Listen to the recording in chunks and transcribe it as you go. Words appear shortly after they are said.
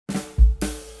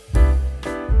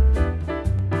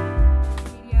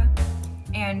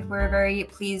we're very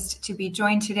pleased to be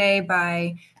joined today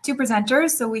by two presenters.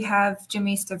 So we have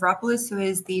Jimmy Stavropoulos, who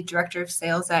is the Director of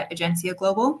Sales at Agencia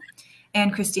Global,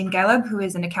 and Christine Galeb, who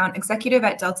is an account executive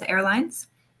at Delta Airlines.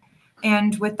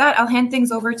 And with that, I'll hand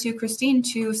things over to Christine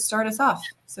to start us off.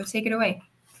 So take it away.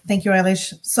 Thank you,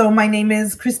 Eilish. So my name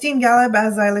is Christine Galeb,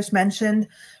 as Eilish mentioned.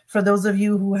 For those of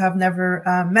you who have never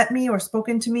met me or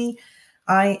spoken to me,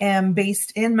 I am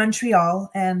based in Montreal,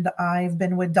 and I've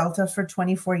been with Delta for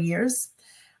 24 years.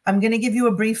 I'm going to give you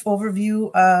a brief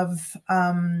overview of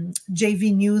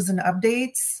JV news and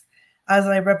updates as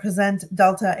I represent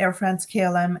Delta, Air France,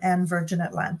 KLM, and Virgin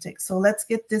Atlantic. So let's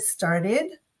get this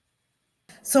started.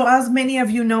 So as many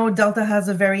of you know, Delta has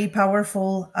a very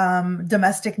powerful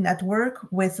domestic network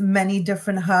with many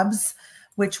different hubs,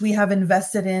 which we have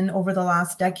invested in over the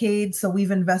last decade. So we've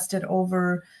invested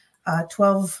over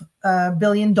 $12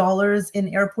 billion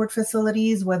in airport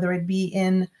facilities, whether it be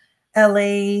in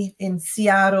LA, in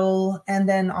Seattle, and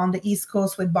then on the East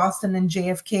Coast with Boston and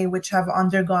JFK, which have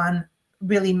undergone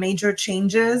really major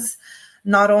changes,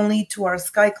 not only to our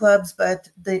Sky Clubs, but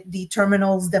the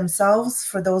terminals themselves.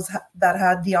 For those that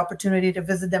had the opportunity to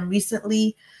visit them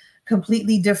recently,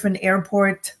 completely different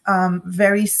airport,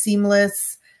 very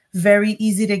seamless, very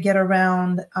easy to get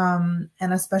around, and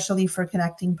especially for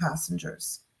connecting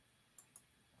passengers.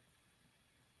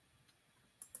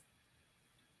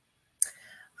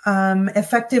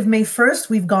 Effective May 1st,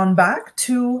 we've gone back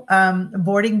to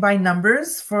boarding by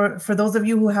numbers. For those of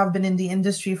you who have been in the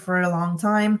industry for a long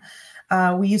time,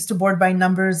 we used to board by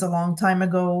numbers a long time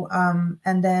ago,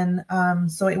 and then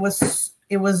so it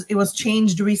was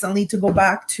changed recently to go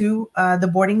back to the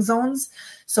boarding zones.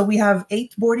 So we have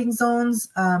 8 boarding zones,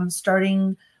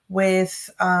 starting with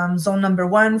zone number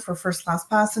 1 for first class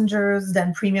passengers,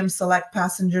 then premium select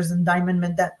passengers and diamond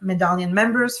medallion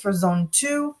members for zone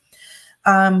 2.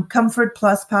 Comfort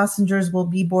Plus passengers will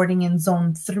be boarding in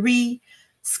zone 3,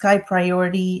 Sky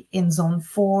Priority in zone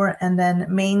 4, and then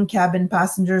main cabin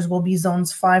passengers will be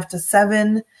zones 5 to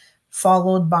 7,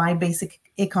 followed by basic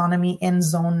economy in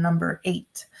zone number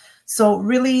 8. So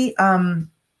really, a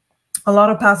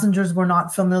lot of passengers were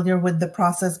not familiar with the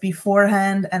process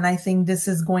beforehand, and I think this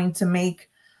is going to make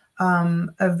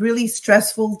a really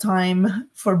stressful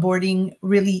time for boarding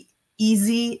really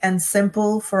easy and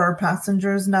simple for our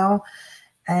passengers now.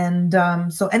 And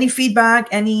so any feedback,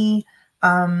 any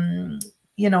comments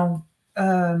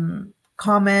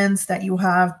that you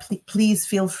have, please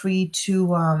feel free to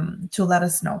let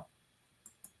us know.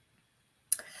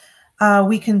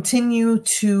 We continue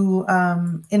to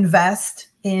invest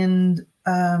in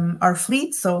our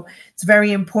fleet. So it's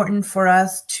very important for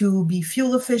us to be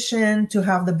fuel efficient, to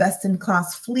have the best in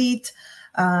class fleet,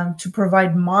 to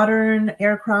provide modern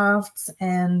aircrafts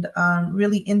and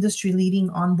really industry-leading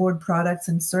onboard products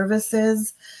and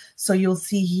services. So you'll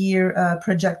see here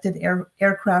projected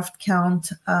aircraft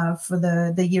count for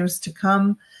the years to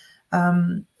come,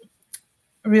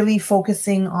 really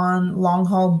focusing on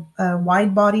long-haul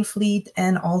wide-body fleet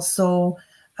and also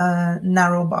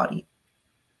narrow-body.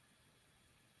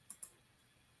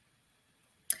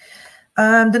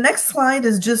 The next slide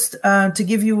is just to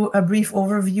give you a brief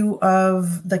overview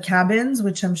of the cabins,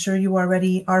 which I'm sure you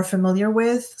already are familiar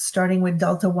with, starting with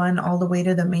Delta One all the way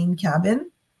to the main cabin.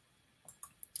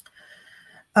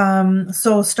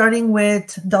 So starting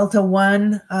with Delta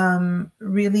One,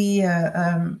 really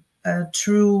a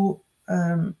true,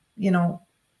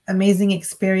 amazing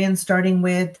experience, starting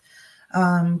with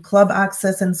club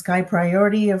access and Sky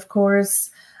Priority, of course.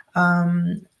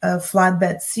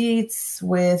 Flatbed seats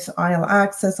with aisle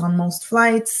access on most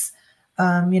flights,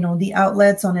 the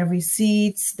outlets on every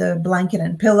seat, the blanket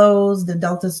and pillows, the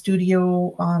Delta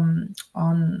Studio on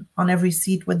every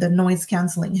seat with the noise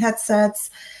canceling headsets,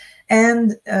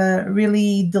 and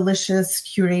really delicious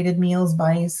curated meals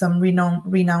by some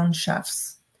renowned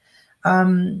chefs.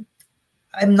 I'm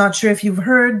not sure if you've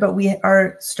heard, but we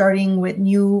are starting with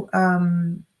new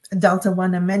Delta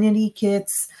One amenity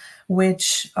kits,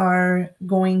 which are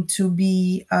going to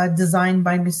be designed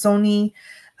by Missoni.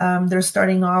 They're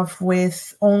starting off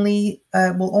with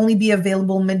will only be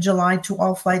available mid-July to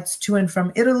all flights to and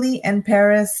from Italy and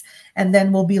Paris, and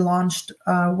then will be launched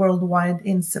worldwide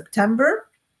in September.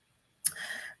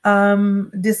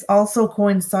 This also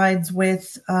coincides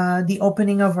with the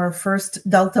opening of our first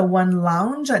Delta One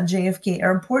lounge at JFK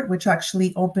Airport, which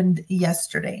actually opened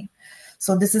yesterday.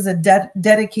 So this is a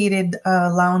dedicated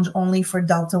lounge only for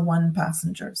Delta One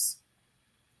passengers.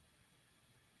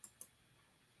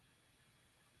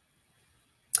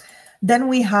 Then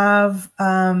we have,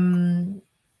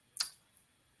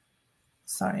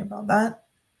 sorry about that.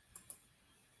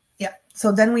 Yeah,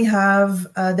 So then we have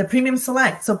the Premium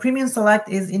Select. So Premium Select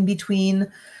is in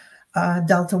between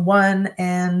Delta One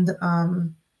and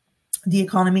the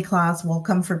economy class, well,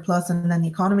 Comfort Plus and then the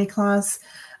economy class.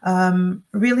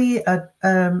 Really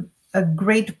a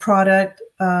great product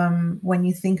when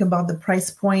you think about the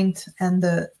price point and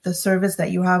the service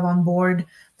that you have on board,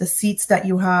 the seats that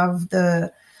you have,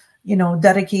 the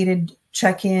dedicated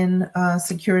check-in,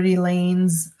 security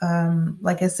lanes.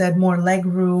 Like I said, more leg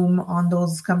room on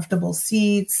those comfortable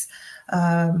seats.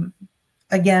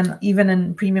 Again, even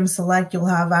in Premium Select, you'll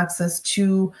have access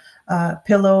to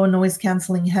pillow,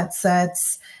 noise-canceling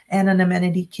headsets, and an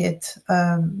amenity kit.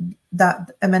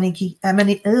 That amenity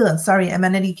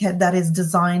kit that is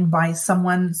designed by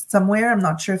someone somewhere. I'm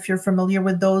not sure if you're familiar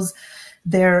with those.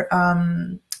 They're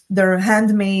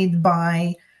handmade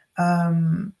by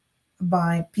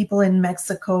people in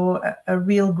Mexico, a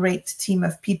real great team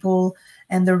of people,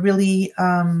 and they're really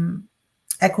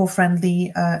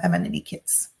eco-friendly amenity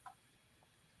kits.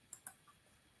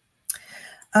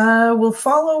 We'll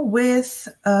follow with,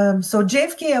 so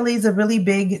JFK LA is a really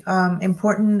big,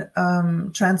 important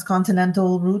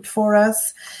transcontinental route for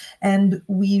us. And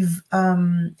we've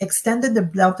extended the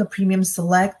Delta Premium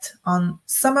Select on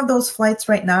some of those flights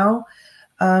right now.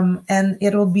 And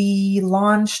it'll be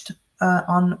launched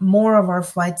on more of our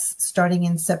flights starting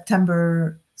in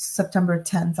September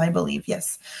 10th, I believe.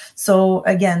 Yes. So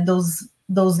again, those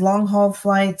long haul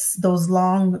flights, those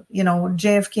long,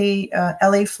 JFK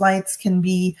LA flights can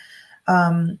be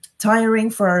tiring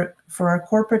for our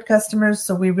corporate customers.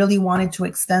 So we really wanted to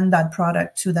extend that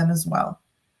product to them as well.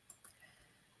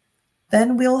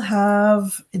 Then we'll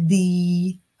have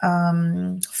the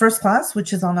first class,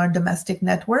 which is on our domestic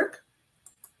network.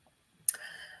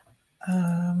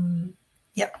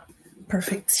 Yeah.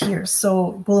 Perfect here.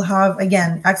 So we'll have,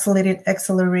 again,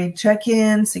 accelerated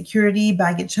check-in, security,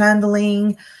 baggage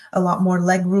handling, a lot more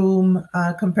leg room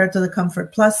compared to the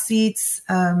Comfort Plus seats.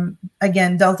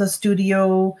 Again, Delta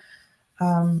Studio,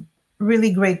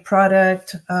 really great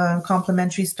product,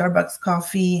 complimentary Starbucks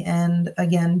coffee, and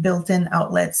again, built-in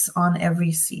outlets on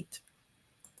every seat.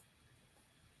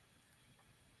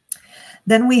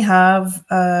 Then we have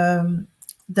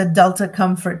the Delta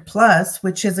Comfort Plus,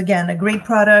 which is, again, a great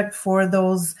product for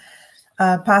those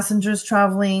passengers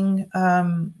traveling,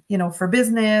 for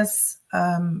business,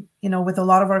 with a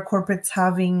lot of our corporates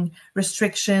having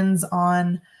restrictions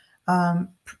on,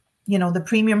 the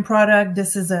premium product.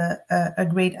 This is a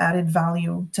great added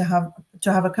value to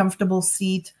have a comfortable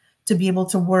seat, to be able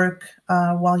to work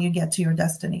while you get to your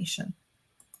destination.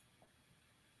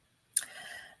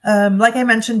 Like I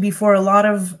mentioned before, a lot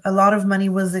of money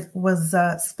was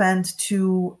spent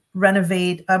to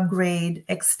renovate, upgrade,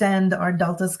 extend our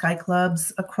Delta Sky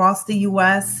Clubs across the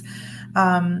U.S.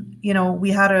 We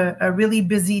had a really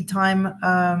busy time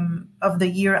of the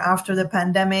year after the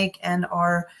pandemic, and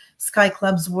our Sky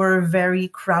Clubs were very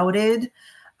crowded.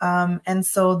 And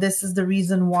so this is the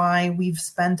reason why we've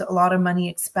spent a lot of money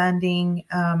expanding,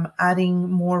 adding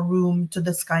more room to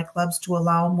the Sky Clubs to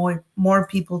allow more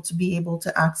people to be able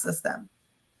to access them.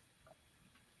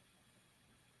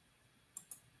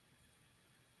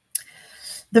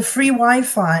 The free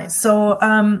Wi-Fi. So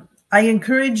I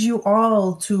encourage you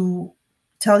all to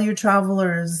tell your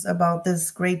travelers about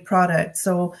this great product.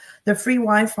 So the free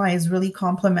Wi-Fi is really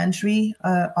complimentary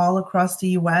all across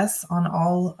the US on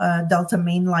all Delta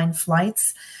mainline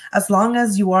flights, as long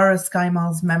as you are a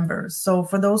SkyMiles member. So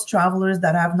for those travelers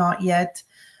that have not yet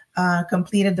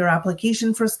completed their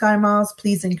application for SkyMiles,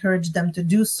 please encourage them to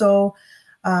do so.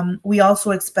 We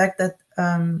also expect that,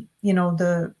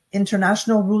 the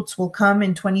international routes will come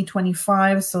in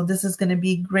 2025. So this is going to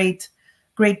be great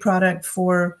product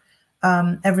for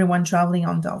everyone traveling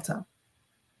on Delta.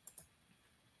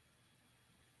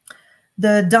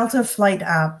 The Delta Flight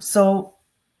app. So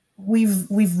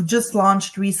we've just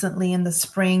launched recently in the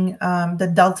spring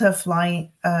the Delta Fly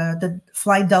Delta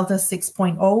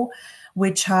 6.0,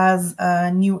 which has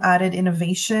new added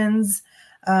innovations.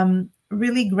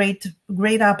 Really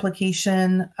great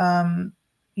application.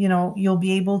 You'll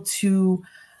be able to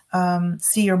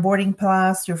see your boarding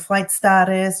pass, your flight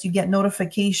status. You get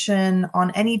notification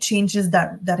on any changes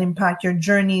that impact your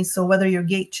journey. So whether your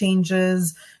gate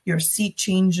changes, your seat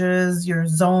changes, your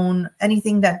zone,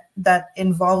 anything that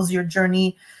involves your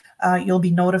journey, you'll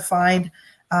be notified.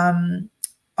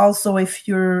 Also, if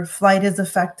your flight is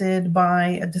affected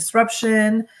by a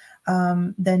disruption,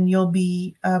 then you'll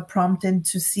be prompted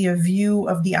to see a view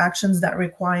of the actions that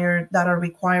are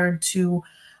required to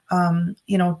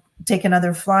take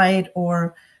another flight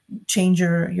or change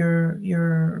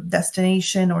your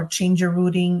destination or change your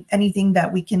routing, anything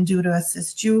that we can do to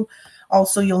assist you.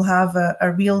 Also, you'll have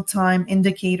a real-time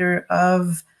indicator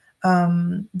of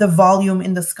the volume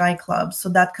in the Sky Club. So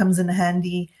that comes in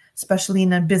handy, especially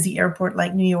in a busy airport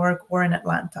like New York or in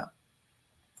Atlanta.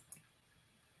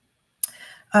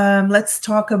 Let's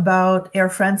talk about Air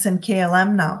France and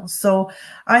KLM now. So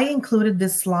I included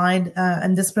this slide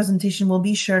and this presentation will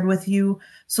be shared with you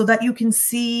so that you can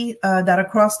see that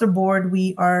across the board,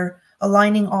 we are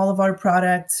aligning all of our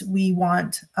products. We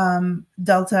want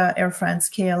Delta, Air France,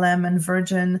 KLM, and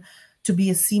Virgin to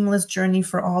be a seamless journey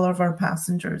for all of our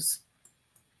passengers.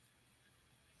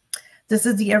 This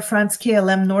is the Air France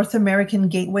KLM North American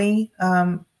Gateway.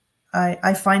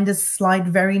 I find this slide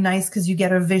very nice because you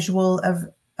get a visual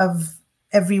of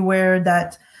everywhere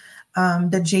that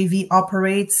the JV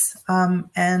operates.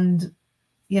 And,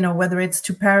 you know, whether it's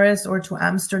to Paris or to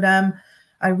Amsterdam,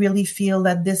 I really feel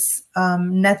that this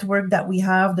network that we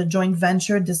have, the joint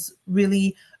venture, this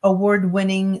really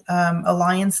award-winning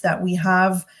alliance that we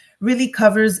have really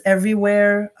covers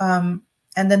everywhere. And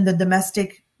then the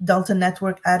domestic Delta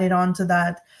network added on to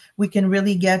that, we can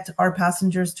really get our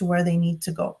passengers to where they need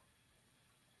to go.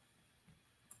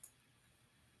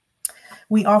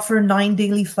 We offer 9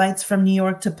 daily flights from New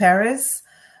York to Paris,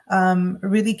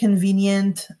 really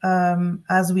convenient,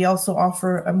 as we also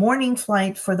offer a morning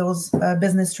flight for those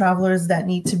business travelers that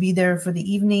need to be there for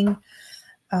the evening.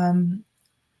 And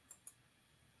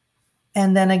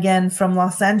then again, from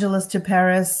Los Angeles to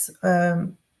Paris,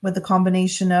 with the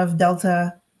combination of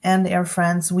Delta and Air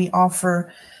France, we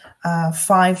offer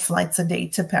 5 flights a day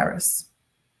to Paris.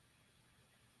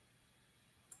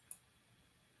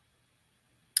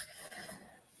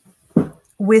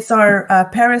 With our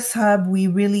Paris hub, we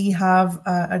really have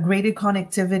a greater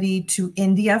connectivity to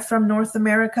India from North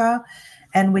America.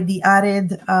 And with the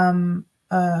added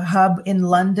hub in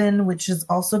London, which is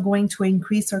also going to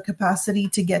increase our capacity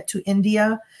to get to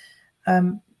India,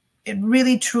 it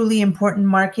really truly important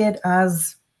market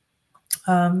as,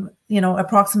 you know,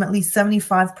 approximately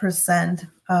 75%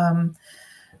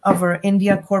 of our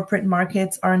India corporate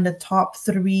markets are in the top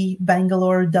 3,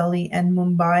 Bangalore, Delhi, and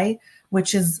Mumbai,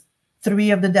 which is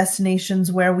 3 of the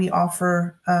destinations where we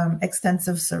offer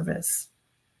extensive service.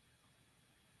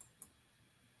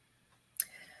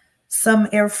 Some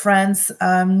Air France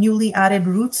newly added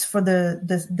routes for the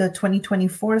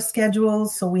 2024 schedule.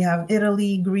 So we have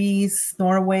Italy, Greece,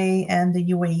 Norway, and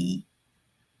the UAE.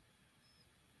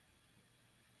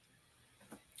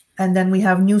 And then we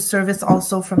have new service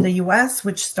also from the US,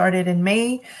 which started in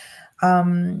May.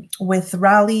 With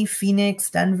Raleigh,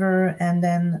 Phoenix, Denver, and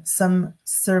then some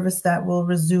service that will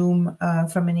resume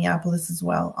from Minneapolis as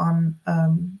well on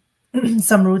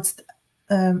some routes,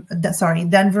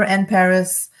 Denver and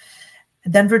Paris,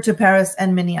 Denver to Paris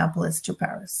and Minneapolis to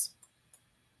Paris.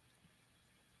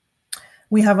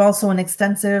 We have also an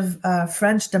extensive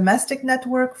French domestic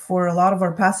network for a lot of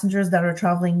our passengers that are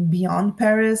traveling beyond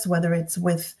Paris, whether it's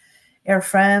with Air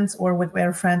France or with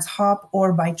Air France Hop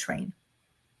or by train.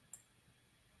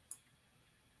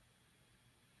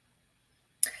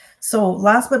 So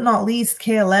last but not least,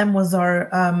 KLM was our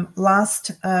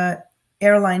last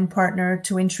airline partner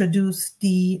to introduce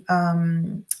the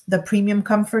premium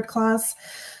comfort class.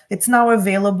 It's now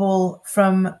available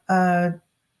from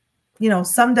you know,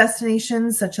 some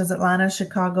destinations such as Atlanta,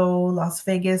 Chicago, Las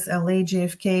Vegas, LA,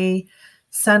 JFK,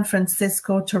 San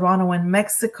Francisco, Toronto, and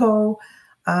Mexico.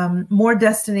 More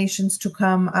destinations to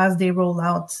come as they roll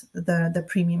out the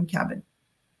premium cabin.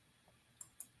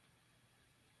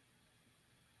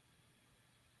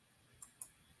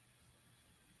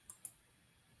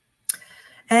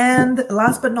 And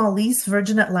last but not least,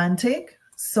 Virgin Atlantic.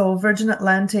 So Virgin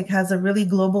Atlantic has a really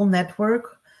global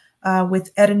network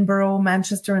with Edinburgh,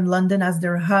 Manchester, and London as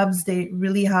their hubs. They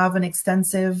really have an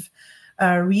extensive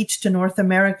reach to North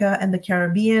America and the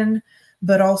Caribbean,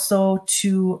 but also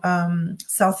to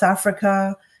South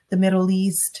Africa, the Middle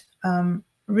East.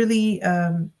 Really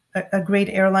a great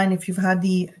airline if you've had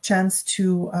the chance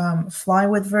to fly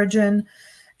with Virgin.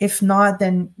 If not,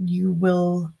 then you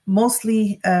will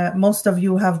most of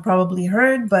you have probably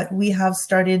heard, but we have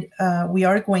started, we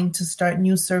are going to start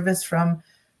new service from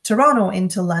Toronto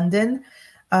into London,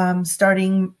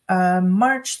 starting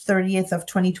March 30th of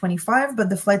 2025, but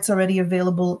the flight's already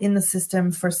available in the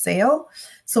system for sale.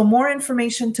 So more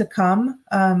information to come.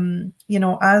 You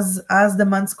know, as the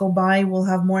months go by, we'll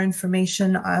have more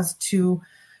information as to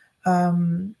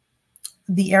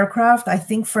the aircraft. I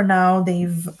think for now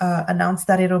they've announced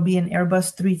that it'll be an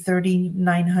Airbus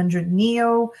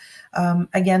 330-900neo.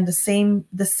 Again,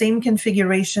 the same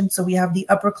configuration. So we have the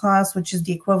upper class, which is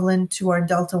the equivalent to our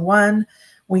Delta One.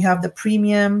 We have the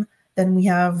premium, then we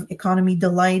have economy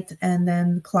delight, and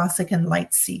then classic and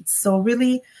light seats. So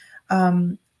really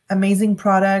Amazing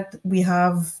product.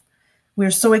 We're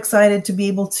so excited to be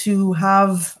able to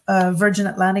have Virgin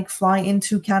Atlantic fly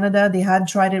into Canada. They had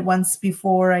tried it once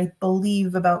before, I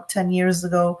believe about 10 years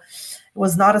ago. It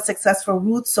was not a successful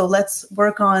route, so let's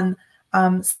work on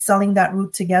selling that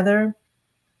route together.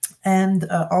 And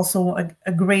also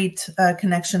a great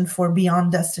connection for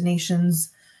beyond destinations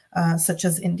such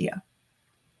as India.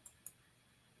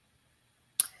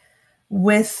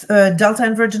 With Delta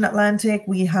and Virgin Atlantic,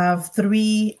 we have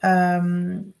three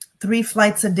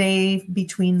flights a day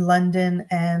between London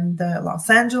and Los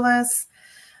Angeles.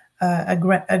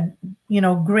 Great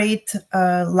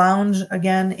lounge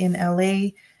again in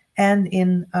LA and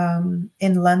in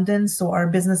London. So our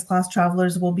business class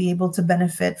travelers will be able to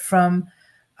benefit from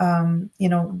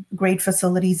great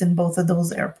facilities in both of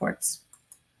those airports.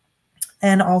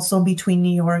 And also between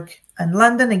New York and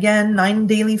London, again, 9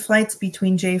 daily flights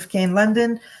between JFK and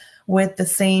London with the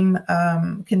same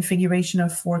configuration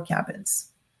of 4 cabins.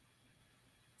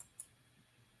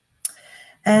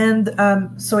 And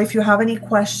so if you have any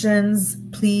questions,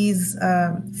 please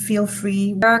feel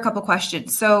free. There are a couple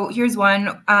questions. So here's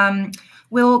one.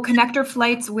 Will connector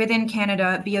flights within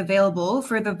Canada be available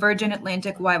for the Virgin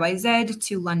Atlantic YYZ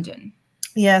to London?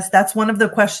 Yes, that's one of the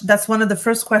questions. That's one of the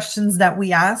first questions that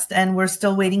we asked, and we're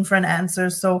still waiting for an answer.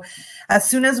 So as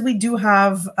soon as we do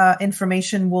have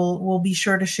information, we'll be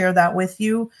sure to share that with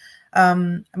you. I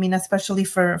mean, especially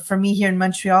for me here in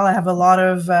Montreal, I have a lot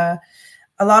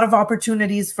of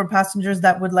opportunities for passengers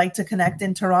that would like to connect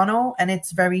in Toronto, and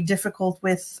it's very difficult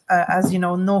with, as you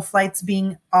know, no flights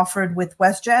being offered with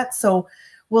WestJet. So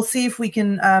we'll see if we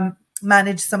can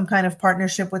manage some kind of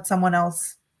partnership with someone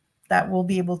else that will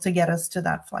be able to get us to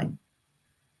that flight.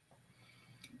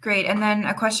 Great. And then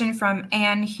a question from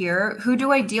Anne here. Who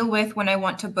do I deal with when I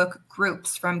want to book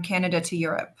groups from Canada to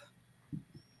Europe?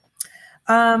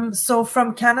 So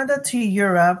from Canada to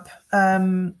Europe,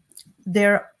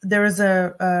 there is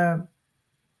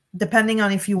depending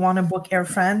on if you want to book Air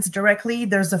France directly,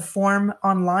 there's a form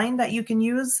online that you can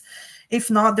use. If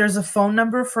not, there's a phone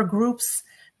number for groups,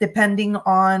 depending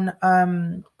on,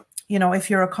 if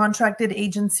you're a contracted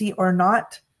agency or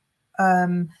not.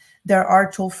 There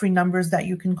are toll-free numbers that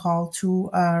you can call to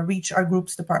reach our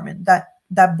groups department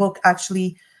that book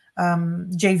actually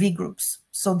JV groups.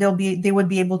 So they would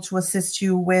be able to assist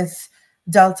you with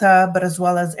Delta, but as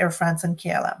well as Air France and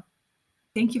KLM.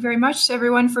 Thank you very much,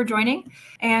 everyone, for joining,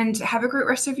 and have a great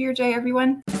rest of your day,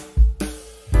 everyone.